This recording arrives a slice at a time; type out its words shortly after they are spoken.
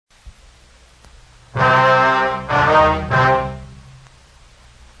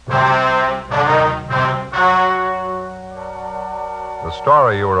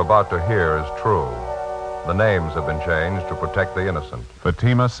story you are about to hear is true. The names have been changed to protect the innocent.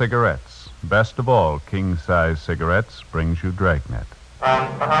 Fatima Cigarettes. Best of all, king-size cigarettes brings you Dragnet.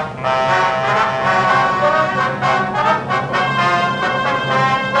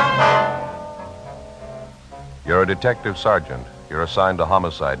 You're a detective sergeant. You're assigned to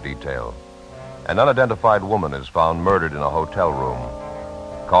homicide detail. An unidentified woman is found murdered in a hotel room.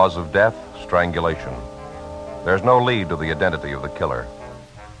 Cause of death, strangulation. There's no lead to the identity of the killer.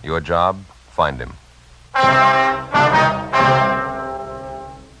 Your job, find him.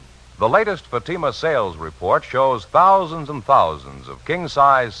 The latest Fatima sales report shows thousands and thousands of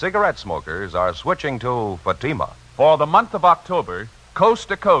king-size cigarette smokers are switching to Fatima. For the month of October,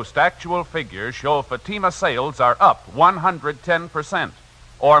 coast-to-coast actual figures show Fatima sales are up 110%,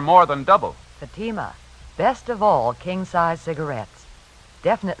 or more than double. Fatima, best of all king-size cigarettes.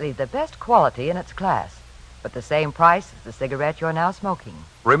 Definitely the best quality in its class, but the same price as the cigarette you're now smoking.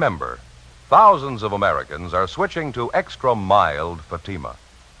 Remember, thousands of Americans are switching to extra-mild Fatima.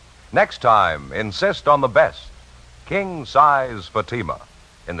 Next time, insist on the best, king-size Fatima,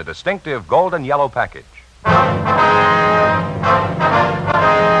 in the distinctive golden yellow package.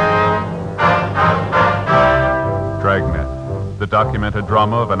 Dragnet, the documented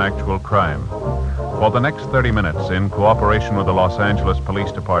drama of an actual crime. For the next 30 minutes, in cooperation with the Los Angeles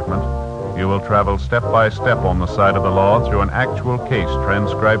Police Department, you will travel step by step on the side of the law through an actual case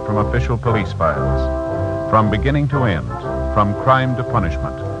transcribed from official police files. From beginning to end, from crime to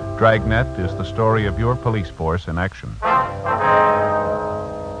punishment, Dragnet is the story of your police force in action.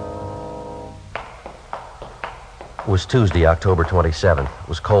 It was Tuesday, October 27th. It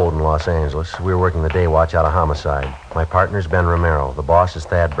was cold in Los Angeles. We were working the day watch out of homicide. My partner's Ben Romero. The boss is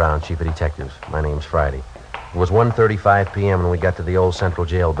Thad Brown, chief of detectives. My name's Friday. It was 1:35 p.m. when we got to the old Central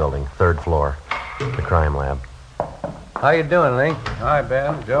Jail building, 3rd floor, the crime lab. How you doing, Lee? Hi,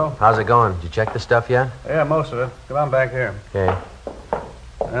 Ben. Joe? How's it going? Did you check the stuff yet? Yeah, most of it. Come on back here. Okay.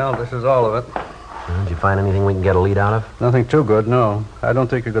 Well, this is all of it. Did you find anything we can get a lead out of? Nothing too good, no. I don't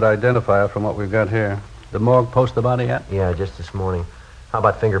think you could identify it from what we've got here. The morgue post the body yet? Yeah, just this morning. How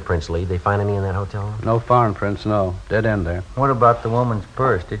about fingerprints, Lee? They find any in that hotel room? No foreign prints, no. Dead end there. What about the woman's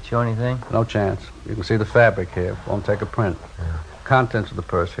purse? Did it show anything? No chance. You can see the fabric here. Won't take a print. Yeah. Contents of the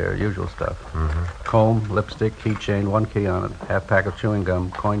purse here, usual stuff. Mm-hmm. Comb, lipstick, keychain, 1 key on it, half pack of chewing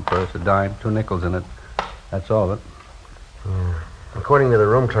gum, coin purse, a dime, 2 nickels in it. That's all of it. Yeah. According to the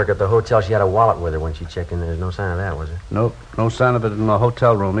room clerk at the hotel, she had a wallet with her when she checked in. There's no sign of that, was there? Nope. No sign of it in the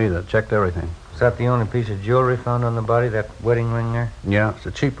hotel room either. Checked everything. Is that the only piece of jewelry found on the body, that wedding ring there? Yeah, it's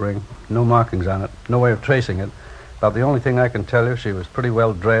a cheap ring. No markings on it. No way of tracing it. About the only thing I can tell you, she was pretty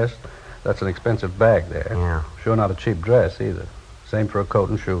well dressed. That's an expensive bag there. Yeah. Sure not a cheap dress either. Same for a coat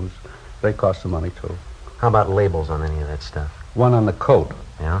and shoes. They cost some money, too. How about labels on any of that stuff? One on the coat.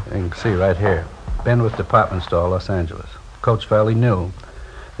 Yeah? You can see right here. Benworth Department Store, Los Angeles. Coat's fairly new.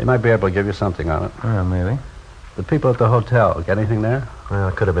 They might be able to give you something on it. Well, maybe. The people at the hotel, get anything there? Well,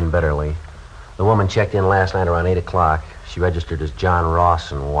 it could have been better, Lee. The woman checked in last night around 8 o'clock. She registered as John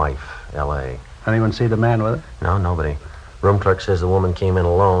Ross and wife, L.A. Anyone see the man with her? No, nobody. Room clerk says the woman came in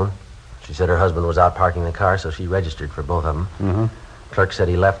alone. She said her husband was out parking the car, so she registered for both of them. Mm-hmm. Clerk said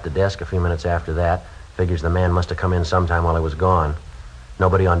he left the desk a few minutes after that. Figures the man must have come in sometime while he was gone.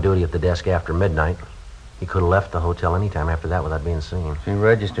 Nobody on duty at the desk after midnight. He could have left the hotel any time after that without being seen. She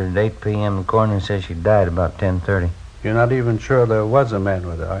registered at 8 p.m. The coroner says she died about 10:30. You're not even sure there was a man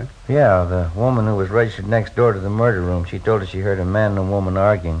with her, are you? Yeah, the woman who was registered next door to the murder room, she told us she heard a man and a woman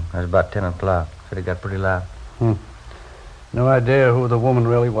arguing. It was about 10 o'clock. Said it got pretty loud. No idea who the woman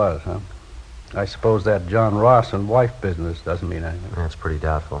really was, huh? I suppose that John Ross and wife business doesn't mean anything. That's pretty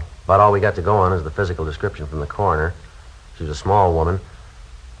doubtful. About all we got to go on is the physical description from the coroner. She was a small woman,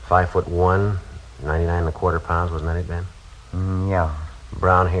 5'1", 99.25 pounds, wasn't that it, Ben? Yeah.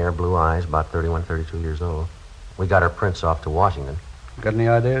 Brown hair, blue eyes, about 31, 32 years old. We got her prints off to Washington. Got any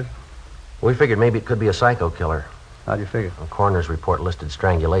ideas? We figured maybe it could be a psycho killer. How'd you figure? The coroner's report listed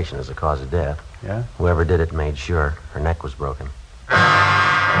strangulation as the cause of death. Yeah? Whoever did it made sure her neck was broken.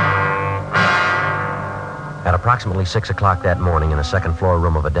 At approximately 6 o'clock that morning in a second-floor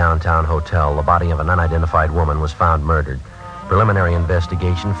room of a downtown hotel, the body of an unidentified woman was found murdered. Preliminary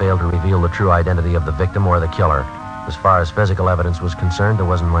investigation failed to reveal the true identity of the victim or the killer. As far as physical evidence was concerned, there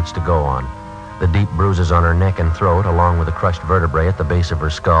wasn't much to go on. The deep bruises on her neck and throat, along with the crushed vertebrae at the base of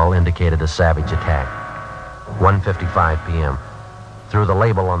her skull, indicated a savage attack. 1:55 p.m. Through the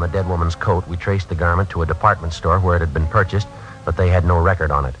label on the dead woman's coat, we traced the garment to a department store where it had been purchased, but they had no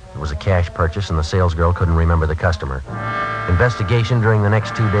record on it. It was a cash purchase, and the salesgirl couldn't remember the customer. Investigation during the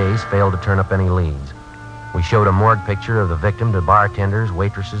next 2 days failed to turn up any leads. We showed a morgue picture of the victim to bartenders,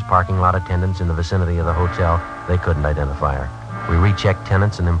 waitresses, parking lot attendants in the vicinity of the hotel. They couldn't identify her. We rechecked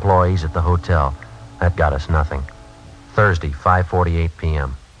tenants and employees at the hotel. That got us nothing. Thursday, 5:48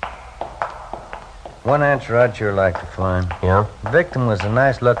 p.m. One answer I'd sure like to find. Yeah? The victim was a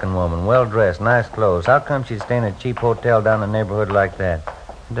nice-looking woman, well-dressed, nice clothes. How come she'd stay in a cheap hotel down the neighborhood like that?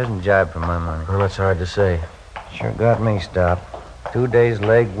 It doesn't jibe for my money. Well, that's hard to say. Sure got me stopped. 2 days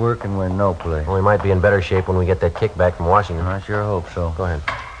leg work and we're no place. Well, we might be in better shape when we get that kickback from Washington. I sure hope so. Go ahead.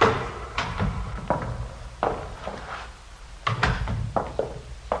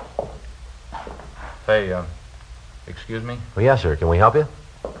 Hey, excuse me? Well, yes, sir. Can we help you?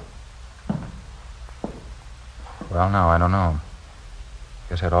 Well, no, I don't know.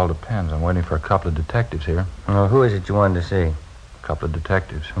 Guess that all depends. I'm waiting for a couple of detectives here. Well, who is it you wanted to see? A couple of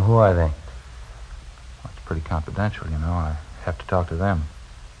detectives. Well, who are they? Well, it's pretty confidential, you know. I have to talk to them.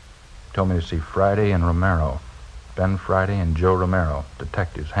 They told me to see Friday and Romero. Ben Friday and Joe Romero,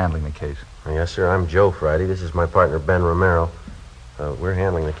 detectives handling the case. Yes, sir. I'm Joe Friday. This is my partner, Ben Romero. We're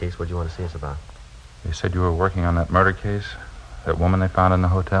handling the case. What do you want to see us about? They said you were working on that murder case? That woman they found in the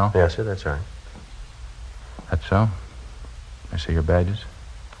hotel? Yes, sir. That's right. That's so? I see your badges?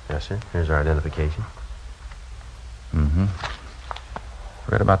 Yes, sir. Here's our identification. Mm-hmm.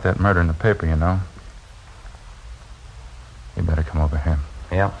 Read about that murder in the paper, you know. You better come over here.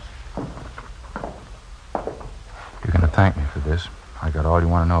 Yeah. You're going to thank me for this. I got all you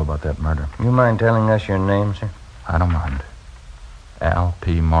want to know about that murder. You mind telling us your name, sir? I don't mind. Al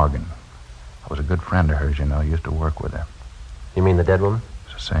P. Morgan. I was a good friend of hers, you know. Used to work with her. You mean the dead woman?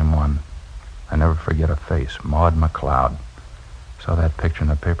 It's the same one. I never forget her face, Maud McLeod. Saw that picture in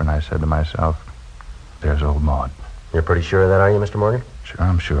the paper and I said to myself, there's old Maud. You're pretty sure of that, are you, Mr. Morgan? Sure,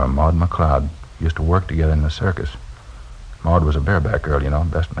 I'm sure. Maud McLeod. Used to work together in the circus. Maud was a bareback girl, you know,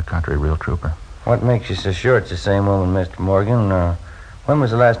 best in the country, real trooper. What makes you so sure it's the same woman, Mr. Morgan? When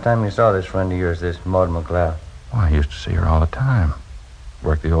was the last time you saw this friend of yours, this Maud McLeod? Well, I used to see her all the time.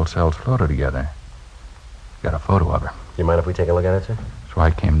 Worked the old cells floater together. Got a photo of her. You mind if we take a look at it, sir? That's why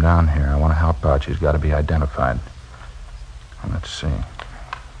I came down here. I want to help out. She's got to be identified. Well, let's see.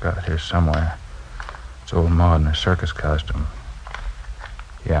 Got it here somewhere. It's old Maud in her circus costume.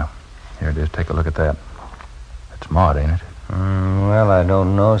 Yeah, here it is. Take a look at that. That's Maud, ain't it? Well, I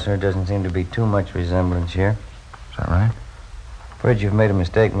don't know, sir. Doesn't seem to be too much resemblance here. Is that right? Afraid you've made a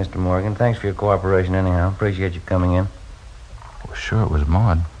mistake, Mr. Morgan. Thanks for your cooperation anyhow. Appreciate you coming in. Well, sure, it was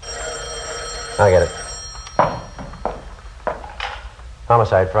Maud. I get it.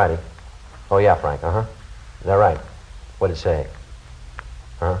 Homicide Friday. Oh, yeah, Frank. Uh-huh. Is that right? What'd it say?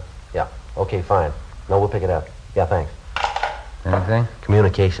 Huh? Yeah. Okay, fine. No, we'll pick it up. Yeah, thanks. Anything?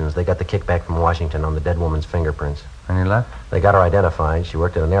 Communications. They got the kickback from Washington on the dead woman's fingerprints. Any luck? They got her identified. She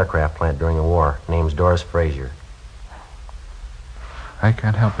worked at an aircraft plant during the war. Name's Doris Frazier. I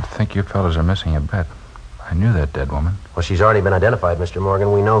can't help but think you fellas are missing a bet. I knew that dead woman. Well, she's already been identified, Mr.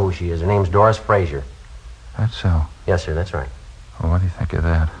 Morgan. We know who she is. Her name's Doris Frazier. That's so. Yes, sir, that's right. Well, what do you think of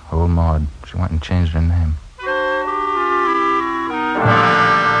that? Old Maud. She went and changed her name.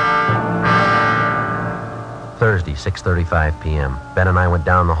 Thursday, 6:35 p.m. Ben and I went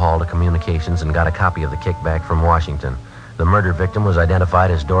down the hall to communications and got a copy of the kickback from Washington. The murder victim was identified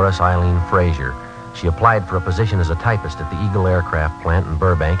as Doris Eileen Frazier. She applied for a position as a typist at the Eagle Aircraft Plant in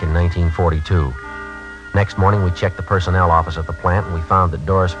Burbank in 1942. Next morning, we checked the personnel office at the plant, and we found that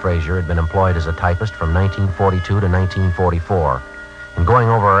Doris Frazier had been employed as a typist from 1942 to 1944. In going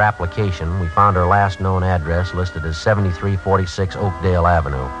over her application, we found her last known address listed as 7346 Oakdale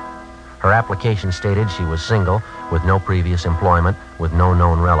Avenue. Her application stated she was single, with no previous employment, with no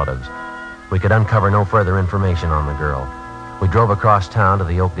known relatives. We could uncover no further information on the girl. We drove across town to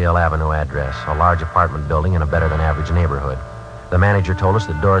the Oakdale Avenue address, a large apartment building in a better-than-average neighborhood. The manager told us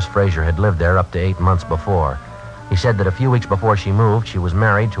that Doris Frazier had lived there up to 8 months before. He said that a few weeks before she moved, she was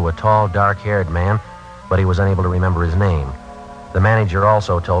married to a tall, dark-haired man, but he was unable to remember his name. The manager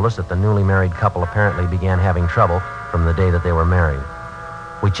also told us that the newly married couple apparently began having trouble from the day that they were married.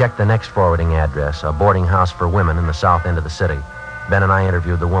 We checked the next forwarding address, a boarding house for women in the south end of the city. Ben and I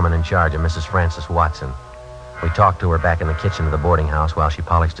interviewed the woman in charge, Mrs. Frances Watson. We talked to her back in the kitchen of the boarding house while she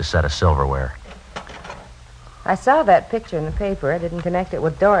polished a set of silverware. I saw that picture in the paper. I didn't connect it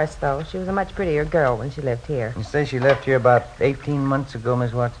with Doris, though. She was a much prettier girl when she lived here. You say she left here about 18 months ago,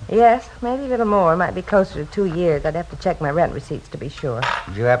 Miss Watson? Yes, maybe a little more. Might be closer to 2 years. I'd have to check my rent receipts to be sure.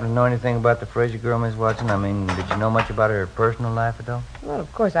 Did you happen to know anything about the Frazier girl, Miss Watson? I mean, did you know much about her personal life at all? Well,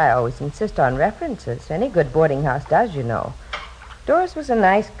 of course, I always insist on references. Any good boarding house does, you know. Doris was a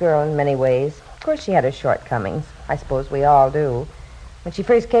nice girl in many ways. Of course, she had her shortcomings. I suppose we all do. When she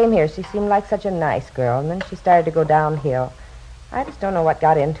first came here, she seemed like such a nice girl, and then she started to go downhill. I just don't know what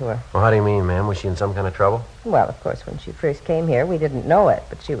got into her. Well, how do you mean, ma'am? Was she in some kind of trouble? Well, of course, when she first came here, we didn't know it,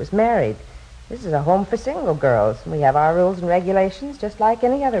 but she was married. This is a home for single girls, and we have our rules and regulations just like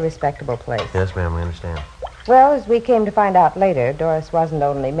any other respectable place. Yes, ma'am, we understand. Well, as we came to find out later, Doris wasn't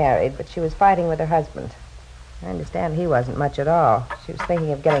only married, but she was fighting with her husband. I understand he wasn't much at all. She was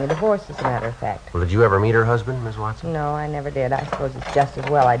thinking of getting a divorce, as a matter of fact. Well, did you ever meet her husband, Miss Watson? No, I never did. I suppose it's just as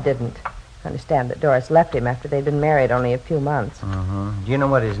well I didn't. I understand that Doris left him after they'd been married only a few months. Mm-hmm. Do you know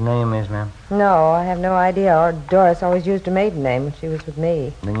what his name is, ma'am? No, I have no idea. Or Doris always used her maiden name when she was with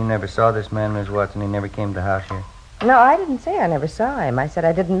me. Then you never saw this man, Miss Watson? He never came to the house here? No, I didn't say I never saw him. I said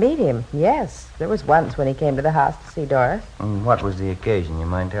I didn't meet him. Yes, there was once when he came to the house to see Doris. And what was the occasion? You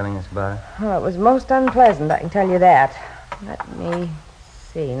mind telling us about it? Oh, it was most unpleasant, I can tell you that. Let me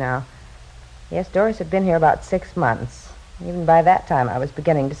see now. Yes, Doris had been here about 6 months. Even by that time, I was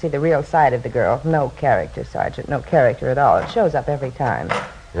beginning to see the real side of the girl. No character, Sergeant. No character at all. It shows up every time.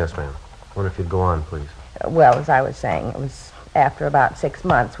 Yes, ma'am. I wonder if you'd go on, please. Well, as I was saying, it was after about 6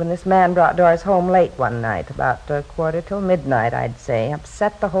 months when this man brought Doris home late one night, about 1:45, I'd say.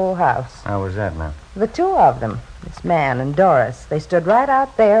 Upset the whole house. How was that, ma'am? The two of them, this man and Doris, they stood right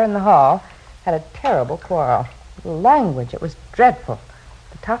out there in the hall, had a terrible quarrel. The language, it was dreadful.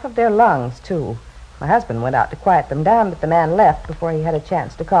 The top of their lungs, too. My husband went out to quiet them down, but the man left before he had a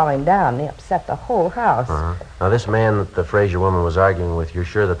chance to calm him down. He upset the whole house. Now, this man that the Fraser woman was arguing with, you're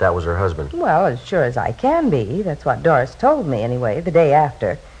sure that was her husband? Well, as sure as I can be. That's what Doris told me, anyway, the day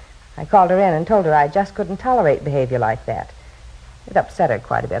after. I called her in and told her I just couldn't tolerate behavior like that. It upset her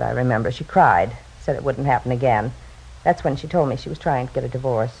quite a bit, I remember. She cried, said it wouldn't happen again. That's when she told me she was trying to get a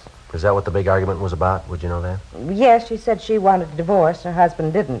divorce. Is that what the big argument was about? Would you know that? Yes, she said she wanted a divorce, and her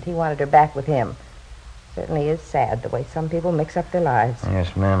husband didn't. He wanted her back with him. Certainly is sad the way some people mix up their lives.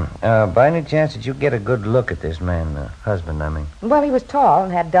 Yes, ma'am. By any chance, did you get a good look at this man, husband, I mean? Well, he was tall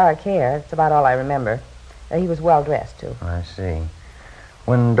and had dark hair. That's about all I remember. He was well-dressed, too. I see.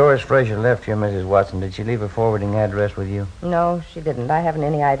 When Doris Fraser left here, Mrs. Watson, did she leave a forwarding address with you? No, she didn't. I haven't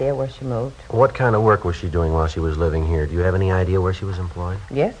any idea where she moved. What kind of work was she doing while she was living here? Do you have any idea where she was employed?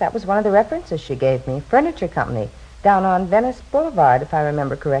 Yes, that was one of the references she gave me. Furniture company. Down on Venice Boulevard, if I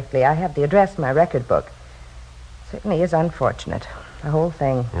remember correctly. I have the address in my record book. Certainly is unfortunate, the whole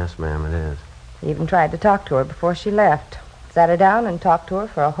thing. Yes, ma'am, it is. He even tried to talk to her before she left. Sat her down and talked to her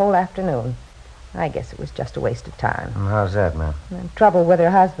for a whole afternoon. I guess it was just a waste of time. How's that, ma'am? And trouble with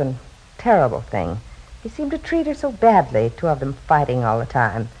her husband. Terrible thing. He seemed to treat her so badly, two of them fighting all the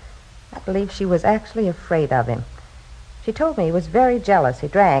time. I believe she was actually afraid of him. She told me he was very jealous. He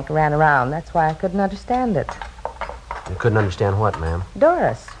drank, ran around. That's why I couldn't understand it. You couldn't understand what, ma'am?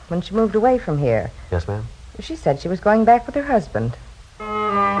 Doris, when she moved away from here. Yes, ma'am? She said she was going back with her husband.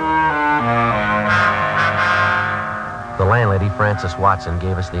 The landlady, Frances Watson,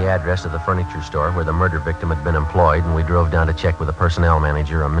 gave us the address of the furniture store where the murder victim had been employed, and we drove down to check with the personnel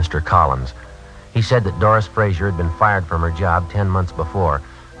manager, a Mr. Collins. He said that Doris Fraser had been fired from her job 10 months before.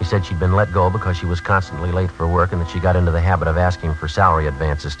 He said she'd been let go because she was constantly late for work and that she got into the habit of asking for salary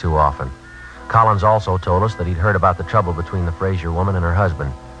advances too often. Collins also told us that he'd heard about the trouble between the Fraser woman and her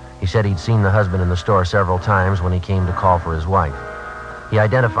husband. He said he'd seen the husband in the store several times when he came to call for his wife. He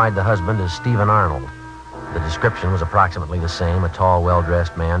identified the husband as Stephen Arnold. The description was approximately the same, a tall,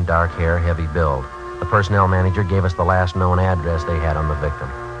 well-dressed man, dark hair, heavy build. The personnel manager gave us the last known address they had on the victim.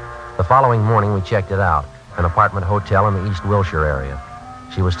 The following morning, we checked it out, an apartment hotel in the East Wilshire area.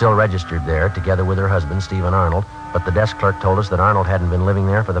 She was still registered there, together with her husband, Stephen Arnold, but the desk clerk told us that Arnold hadn't been living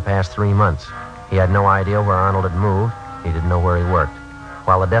there for the past 3 months. He had no idea where Arnold had moved. He didn't know where he worked.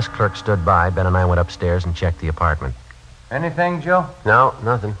 While the desk clerk stood by, Ben and I went upstairs and checked the apartment. Anything, Joe? No,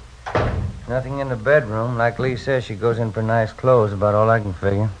 nothing. Nothing in the bedroom. Like Lee says, she goes in for nice clothes, about all I can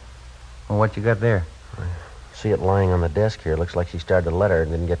figure. Well, what you got there? I see it lying on the desk here. Looks like she started a letter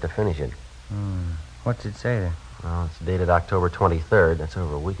and didn't get to finish it. What's it say there? Well, it's dated October 23rd. That's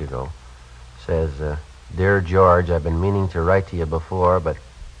over a week ago. It says, Dear George, I've been meaning to write to you before, but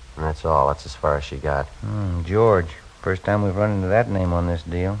that's all. That's as far as she got. George. First time we've run into that name on this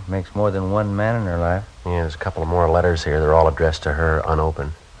deal. Makes more than one man in her life. Yeah, there's a couple of more letters here. They're all addressed to her,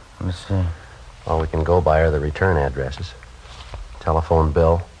 unopened. Let's see. All we can go by are the return addresses. Telephone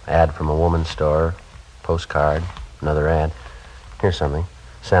bill, ad from a woman's store, postcard, another ad. Here's something.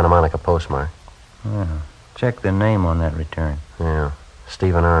 Santa Monica postmark. Check the name on that return. Yeah,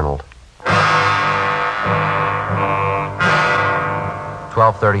 Stephen Arnold.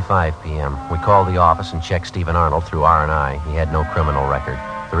 12:35 p.m. We called the office and checked Stephen Arnold through R&I. He had no criminal record.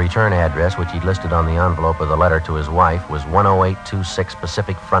 The return address, which he'd listed on the envelope of the letter to his wife, was 10826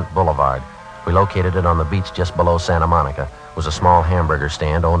 Pacific Front Boulevard. We located it on the beach just below Santa Monica. It was a small hamburger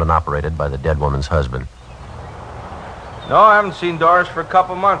stand owned and operated by the dead woman's husband. No, I haven't seen Doris for a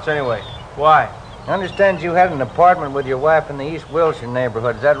couple months anyway. Why? I understand you had an apartment with your wife in the East Wilshire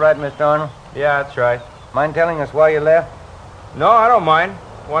neighborhood. Is that right, Mr. Arnold? Yeah, that's right. Mind telling us why you left? No, I don't mind.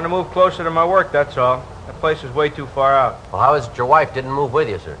 Want to move closer to my work, that's all. That place is way too far out. Well, how is it your wife didn't move with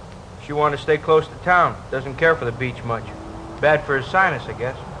you, sir? She wanted to stay close to town. Doesn't care for the beach much. Bad for his sinus, I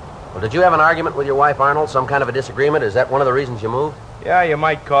guess. Well, did you have an argument with your wife, Arnold? Some kind of a disagreement? Is that one of the reasons you moved? Yeah, you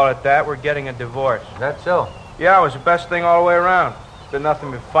might call it that. We're getting a divorce. That's so. Yeah, it was the best thing all the way around. Been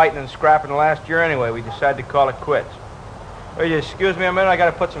nothing but fighting and scrapping the last year anyway. We decided to call it quits. Will you excuse me a minute? I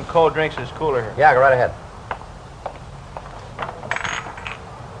got to put some cold drinks in this cooler here. Yeah, go right ahead.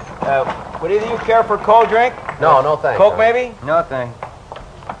 Would either of you care for a cold drink? No, no thanks. Coke, maybe? No, thanks.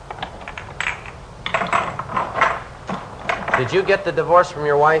 Did you get the divorce from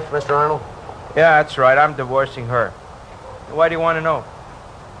your wife, Mr. Arnold? Yeah, that's right. I'm divorcing her. Why do you want to know?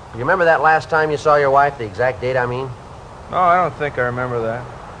 You remember that last time you saw your wife, the exact date, I mean? No, I don't think I remember that.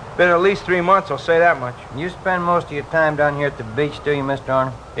 Been at least 3 months, I'll say that much. You spend most of your time down here at the beach, do you, Mr.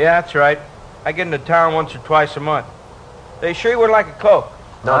 Arnold? Yeah, that's right. I get into town once or twice a month. They sure you would like a Coke?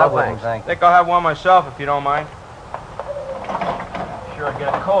 No, I no wouldn't, thanks. Think I'll have one myself if you don't mind. Sure, I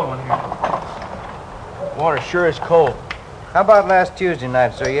get a cold one here. Water sure is cold. How about last Tuesday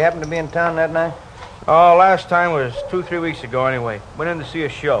night, sir? You happened to be in town that night? Oh, last time was 2-3 weeks ago anyway. Went in to see a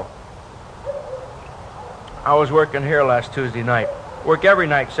show. I was working here last Tuesday night. Work every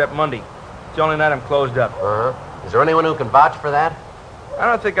night except Monday. It's the only night I'm closed up. Uh-huh. Is there anyone who can vouch for that? I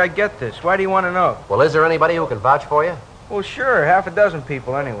don't think I get this. Why do you want to know? Well, is there anybody who can vouch for you? Well, sure, 6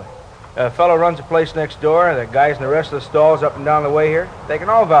 people anyway. A fellow runs a place next door, the guys in the rest of the stalls up and down the way here, they can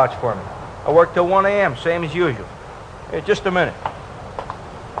all vouch for me. I work till 1 a.m., same as usual. Hey, just a minute.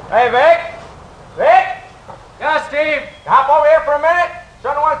 Hey, Vic! Vic! Yeah, Steve? Hop over here for a minute.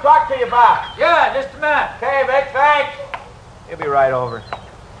 Something I want to talk to you about. Yeah, just a minute. Okay, Vic, thanks. He'll be right over.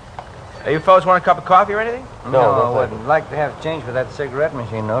 Hey, you fellas want a cup of coffee or anything? No, I wouldn't. Like to have change for that cigarette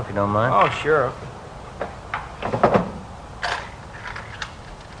machine, though, if you don't mind. Oh, sure.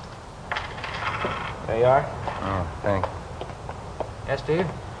 There you are. Oh, thanks. Yes, Steve?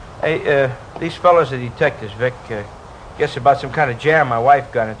 Hey, these fellas are detectives, Vic. Guess about some kind of jam my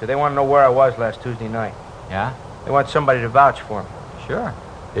wife got into. They want to know where I was last Tuesday night. Yeah? They want somebody to vouch for me. Sure.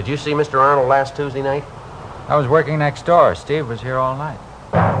 Did you see Mr. Arnold last Tuesday night? I was working next door. Steve was here all night.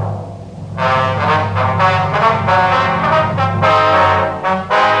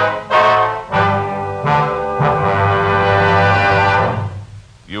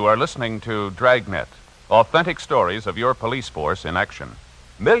 You are listening to Dragnet, authentic stories of your police force in action.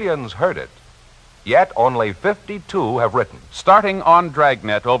 Millions heard it, yet only 52 have written. Starting on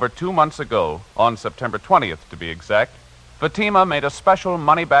Dragnet over 2 months ago, on September 20th to be exact, Fatima made a special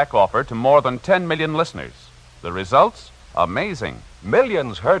money-back offer to more than 10 million listeners. The results? Amazing.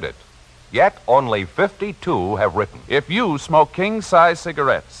 Millions heard it, yet only 52 have written. If you smoke king-size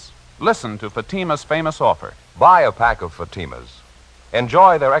cigarettes, listen to Fatima's famous offer. Buy a pack of Fatimas.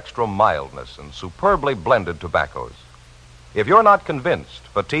 Enjoy their extra mildness and superbly blended tobaccos. If you're not convinced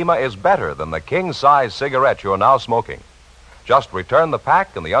Fatima is better than the king-size cigarette you're now smoking, just return the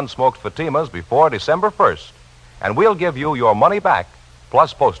pack and the unsmoked Fatimas before December 1st, and we'll give you your money back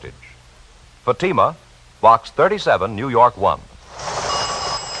plus postage. Fatima, Box 37, New York 1.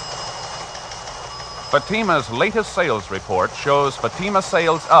 Fatima's latest sales report shows Fatima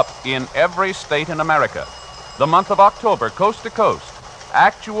sales up in every state in America. The month of October, coast to coast,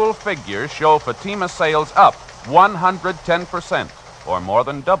 actual figures show Fatima sales up 110%, or more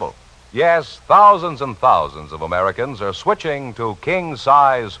than double. Yes, thousands and thousands of Americans are switching to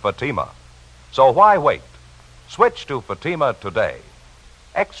king-size Fatima. So why wait? Switch to Fatima today.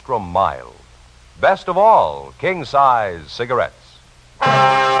 Extra mild. Best of all, king-size cigarettes.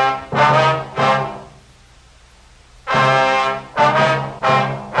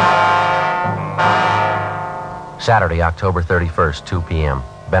 Saturday, October 31st, 2 p.m.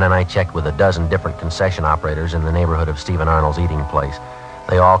 Ben and I checked with a dozen different concession operators in the neighborhood of Stephen Arnold's eating place.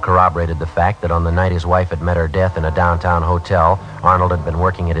 They all corroborated the fact that on the night his wife had met her death in a downtown hotel, Arnold had been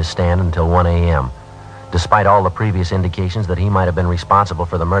working at his stand until 1 a.m. Despite all the previous indications that he might have been responsible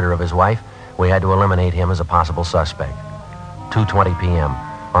for the murder of his wife, we had to eliminate him as a possible suspect. 2:20 p.m.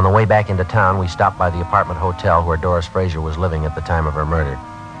 On the way back into town, we stopped by the apartment hotel where Doris Fraser was living at the time of her murder.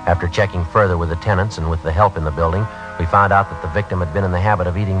 After checking further with the tenants and with the help in the building, we found out that the victim had been in the habit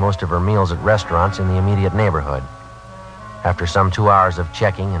of eating most of her meals at restaurants in the immediate neighborhood. After some 2 hours of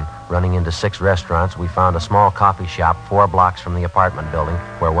checking and running into 6 restaurants, we found a small coffee shop 4 blocks from the apartment building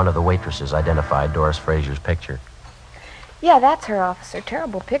where one of the waitresses identified Doris Frazier's picture. Yeah, that's her, officer.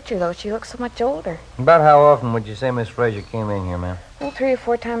 Terrible picture, though. She looks so much older. About how often would you say Miss Frazier came in here, ma'am? Well, 3 or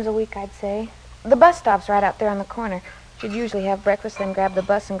 4 times a week, I'd say. The bus stop's right out there on the corner. She'd usually have breakfast, then grab the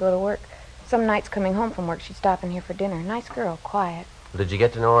bus and go to work. Some nights coming home from work, she'd stop in here for dinner. Nice girl, quiet. Did you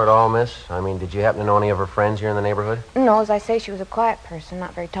get to know her at all, miss? I mean, did you happen to know any of her friends here in the neighborhood? No, as I say, she was a quiet person,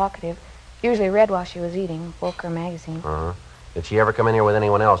 not very talkative. Usually read while she was eating, book or magazine. Uh-huh. Did she ever come in here with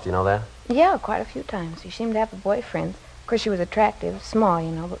anyone else? Do you know that? Yeah, quite a few times. She seemed to have a boyfriend. Of course, she was attractive, small,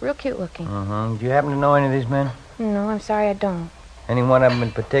 you know, but real cute looking. Mm-hmm. Do you happen to know any of these men? No, I'm sorry I don't. Any one of them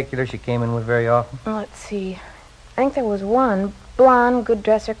in particular she came in with very often? Well, let's see. I think there was one. Blonde, good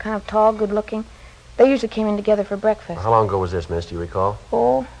dresser, kind of tall, good looking. They usually came in together for breakfast. How long ago was this, miss? Do you recall?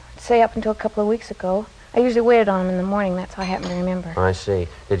 Oh, I'd say up until a couple of weeks ago. I usually waited on him in the morning. That's how I happen to remember. I see.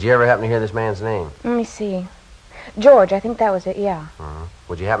 Did you ever happen to hear this man's name? Let me see. George, I think that was it, yeah. Uh-huh.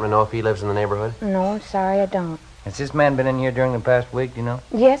 Would you happen to know if he lives in the neighborhood? No, I'm sorry, I don't. Has this man been in here during the past week, do you know?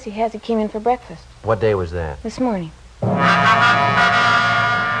 Yes, he has. He came in for breakfast. What day was that? This morning.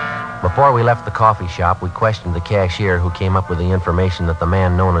 Before we left the coffee shop, we questioned the cashier who came up with the information that the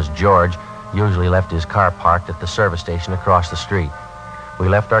man known as George usually left his car parked at the service station across the street. We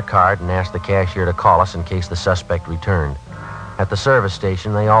left our card and asked the cashier to call us in case the suspect returned. At the service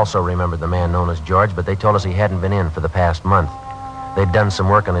station, they also remembered the man known as George, but they told us he hadn't been in for the past month. They'd done some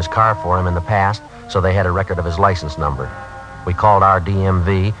work on his car for him in the past, so they had a record of his license number. We called our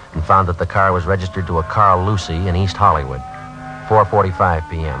DMV and found that the car was registered to a Carl Lucy in East Hollywood. 4:45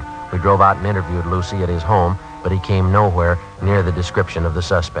 p.m. We drove out and interviewed Lucy at his home, but he came nowhere near the description of the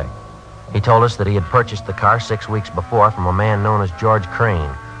suspect. He told us that he had purchased the car 6 weeks before from a man known as George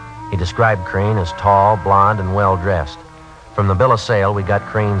Crane. He described Crane as tall, blonde, and well-dressed. From the bill of sale, we got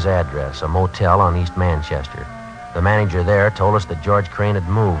Crane's address, a motel on East Manchester. The manager there told us that George Crane had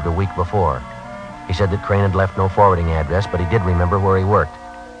moved a week before. He said that Crane had left no forwarding address, but he did remember where he worked.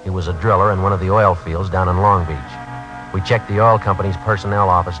 He was a driller in one of the oil fields down in Long Beach. We checked the oil company's personnel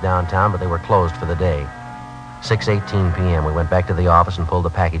office downtown, but they were closed for the day. 6:18 p.m. We went back to the office and pulled the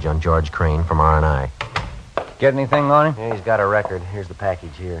package on George Crane from R&I. Get anything on him? Yeah, he's got a record. Here's the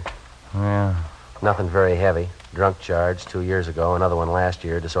package here. Yeah. Nothing very heavy. Drunk charge 2 years ago. Another one last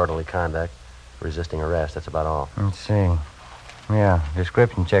year. Disorderly conduct. Resisting arrest. That's about all. Let's see. Yeah,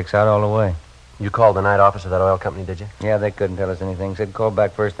 description checks out all the way. You called the night office of that oil company, did you? Yeah, they couldn't tell us anything. Said call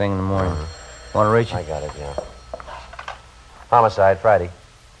back first thing in the morning. Want to reach you? I got it, yeah. Homicide, Friday.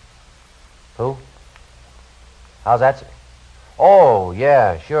 Who? How's that, sir? Oh,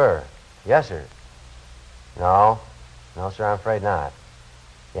 yeah, sure. Yes, sir. No, sir, I'm afraid not.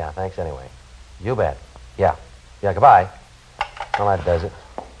 Yeah, thanks anyway. You bet. Yeah, goodbye. Well, that does it.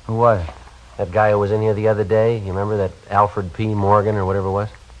 Who was it? That guy who was in here the other day. You remember that Alfred P. Morgan or whatever it was?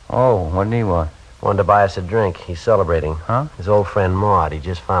 Oh, what did he want? Wanted to buy us a drink. He's celebrating. Huh? His old friend Maud. He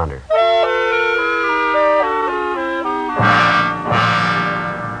just found her.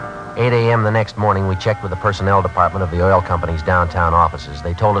 8 a.m. the next morning, we checked with the personnel department of the oil company's downtown offices.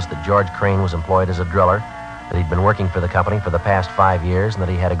 They told us that George Crane was employed as a driller, that he'd been working for the company for the past 5 years, and that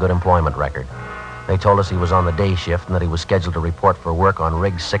he had a good employment record. They told us he was on the day shift and that he was scheduled to report for work on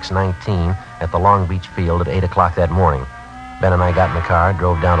Rig 619 at the Long Beach field at 8 o'clock that morning. Ben and I got in the car,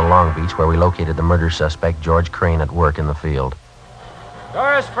 drove down to Long Beach, where we located the murder suspect, George Crane, at work in the field.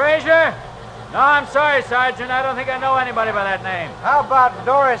 Doris Frazier? No, I'm sorry, Sergeant. I don't think I know anybody by that name. How about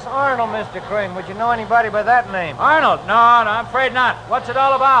Doris Arnold, Mr. Crane? Would you know anybody by that name? Arnold? No, I'm afraid not. What's it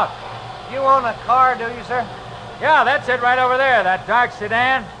all about? You own a car, do you, sir? Yeah, that's it right over there, that dark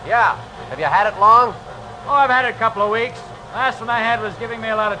sedan. Yeah. Have you had it long? Oh, I've had it a couple of weeks. Last one I had was giving me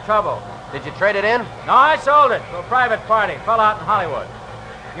a lot of trouble. Did you trade it in? No, I sold it to a private party. Fell out in Hollywood.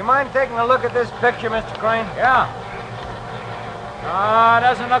 You mind taking a look at this picture, Mr. Crane? Yeah.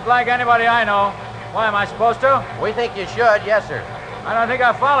 Doesn't look like anybody I know. Why, am I supposed to? We think you should, yes, sir. I don't think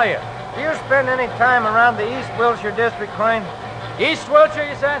I follow you. Do you spend any time around the East Wilshire district, Crane? East Wilshire,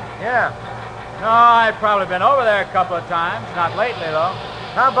 you said? Yeah. No, I've probably been over there a couple of times. Not lately, though.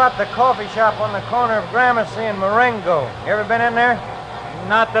 How about the coffee shop on the corner of Gramercy and Marengo? You ever been in there?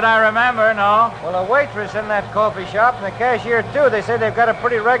 Not that I remember, no. Well, a waitress in that coffee shop and the cashier, too. They say they've got a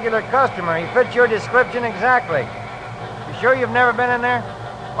pretty regular customer. He fits your description exactly. You sure you've never been in there?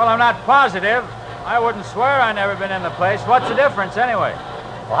 Well, I'm not positive. I wouldn't swear I've never been in the place. What's the difference, anyway?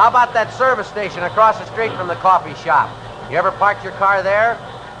 Well, how about that service station across the street from the coffee shop? You ever parked your car there?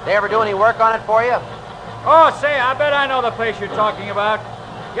 They ever do any work on it for you? Oh, say, I bet I know the place you're talking about.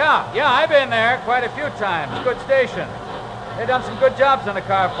 Yeah, I've been there quite a few times. Good station. They done some good jobs on the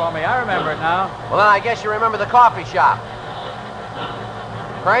car for me. I remember it now. Well, then I guess you remember the coffee shop.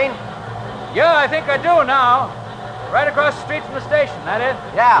 Crane? Yeah, I think I do now. Right across the street from the station, that it?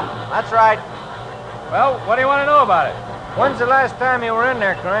 Yeah, that's right. Well, what do you want to know about it? When's the last time you were in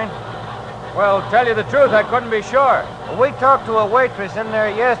there, Crane? Well, tell you the truth, I couldn't be sure. Well, we talked to a waitress in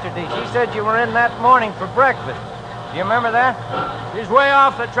there yesterday. She said you were in that morning for breakfast. Do you remember that? She's way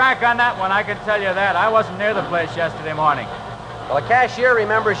off the track on that one, I can tell you that. I wasn't near the place yesterday morning. Well, the cashier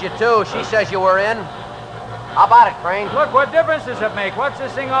remembers you, too. She says you were in. How about it, Crane? Look, what difference does it make? What's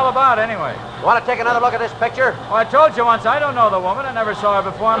this thing all about, anyway? You want to take another look at this picture? Well, I told you once, I don't know the woman. I never saw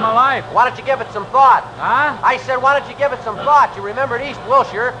her before in my life. Why don't you give it some thought? Huh? I said, why don't you give it some thought? You remembered East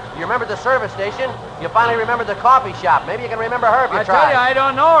Wilshire. You remembered the service station. You finally remembered the coffee shop. Maybe you can remember her if you try. I tell you, I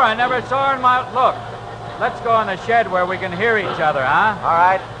don't know her. I never saw her in my... Look, let's go in the shed where we can hear each other, huh? All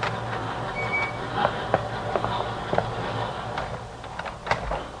right.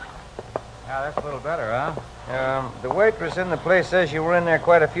 Yeah, that's a little better, huh? The waitress in the place says you were in there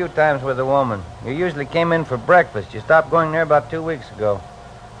quite a few times with a woman. You usually came in for breakfast. You stopped going there about 2 weeks ago.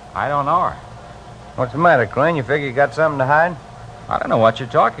 I don't know her. What's the matter, Crane? You figure you got something to hide? I don't know what you're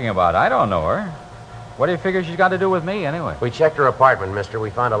talking about. I don't know her. What do you figure she's got to do with me, anyway? We checked her apartment, mister. We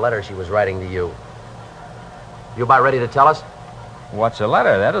found a letter she was writing to you. You about ready to tell us? What's a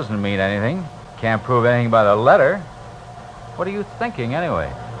letter? That doesn't mean anything. Can't prove anything by the letter. What are you thinking, anyway?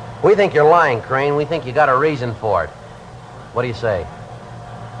 We think you're lying, Crane. We think you got a reason for it. What do you say?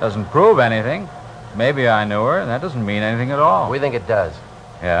 Doesn't prove anything. Maybe I knew her, and that doesn't mean anything at all. We think it does.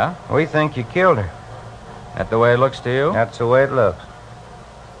 Yeah? We think you killed her. That the way it looks to you? That's the way it looks.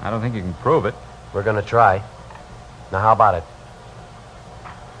 I don't think you can prove it. We're going to try. Now, how about it?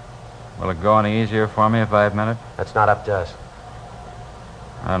 Will it go any easier for me if I admit it? That's not up to us.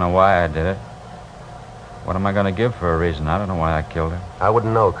 I don't know why I did it. What am I going to give for a reason? I don't know why I killed her. I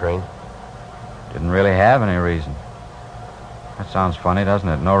wouldn't know, Crane. Didn't really have any reason. That sounds funny, doesn't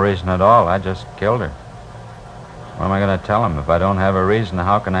it? No reason at all. I just killed her. What am I going to tell him? If I don't have a reason,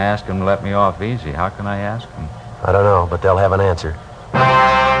 how can I ask him to let me off easy? How can I ask him? I don't know, but they'll have an answer.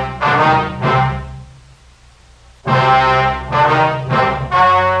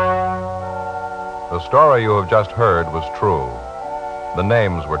 The story you have just heard was true. The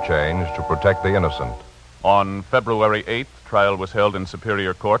names were changed to protect the innocent. On February 8th, trial was held in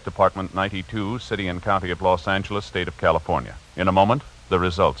Superior Court, Department 92, City and County of Los Angeles, State of California. In a moment, the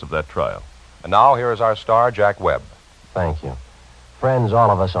results of that trial. And now, here is our star, Jack Webb. Thank you. Friends,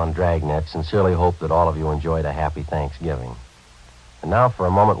 all of us on Dragnet sincerely hope that all of you enjoyed a happy Thanksgiving. And now, for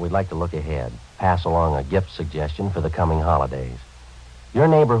a moment, we'd like to look ahead, pass along a gift suggestion for the coming holidays. Your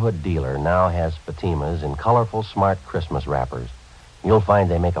neighborhood dealer now has Fatimas in colorful, smart Christmas wrappers. You'll find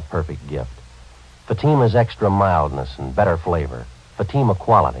they make a perfect gift. Fatima's extra mildness and better flavor, Fatima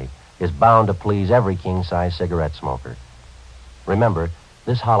quality, is bound to please every king-size cigarette smoker. Remember,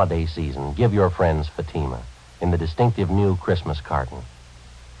 this holiday season, give your friends Fatima in the distinctive new Christmas carton.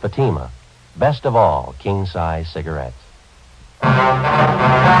 Fatima, best of all king-size cigarettes.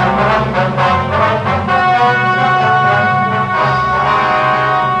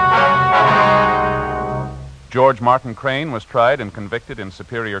 George Martin Crane was tried and convicted in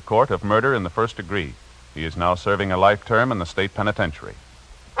Superior Court of murder in the first degree. He is now serving a life term in the state penitentiary.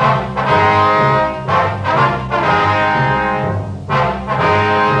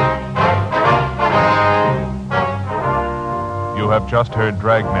 You have just heard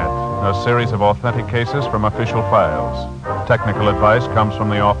Dragnet, a series of authentic cases from official files. Technical advice comes from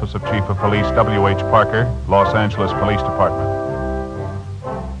the Office of Chief of Police W.H. Parker, Los Angeles Police Department.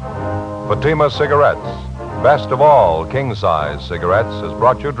 Fatima Cigarettes, best of all king-size cigarettes, has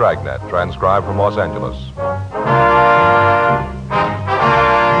brought you Dragnet, transcribed from Los Angeles.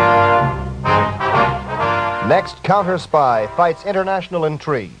 Next, Counter Spy fights international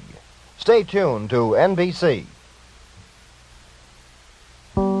intrigue. Stay tuned to NBC.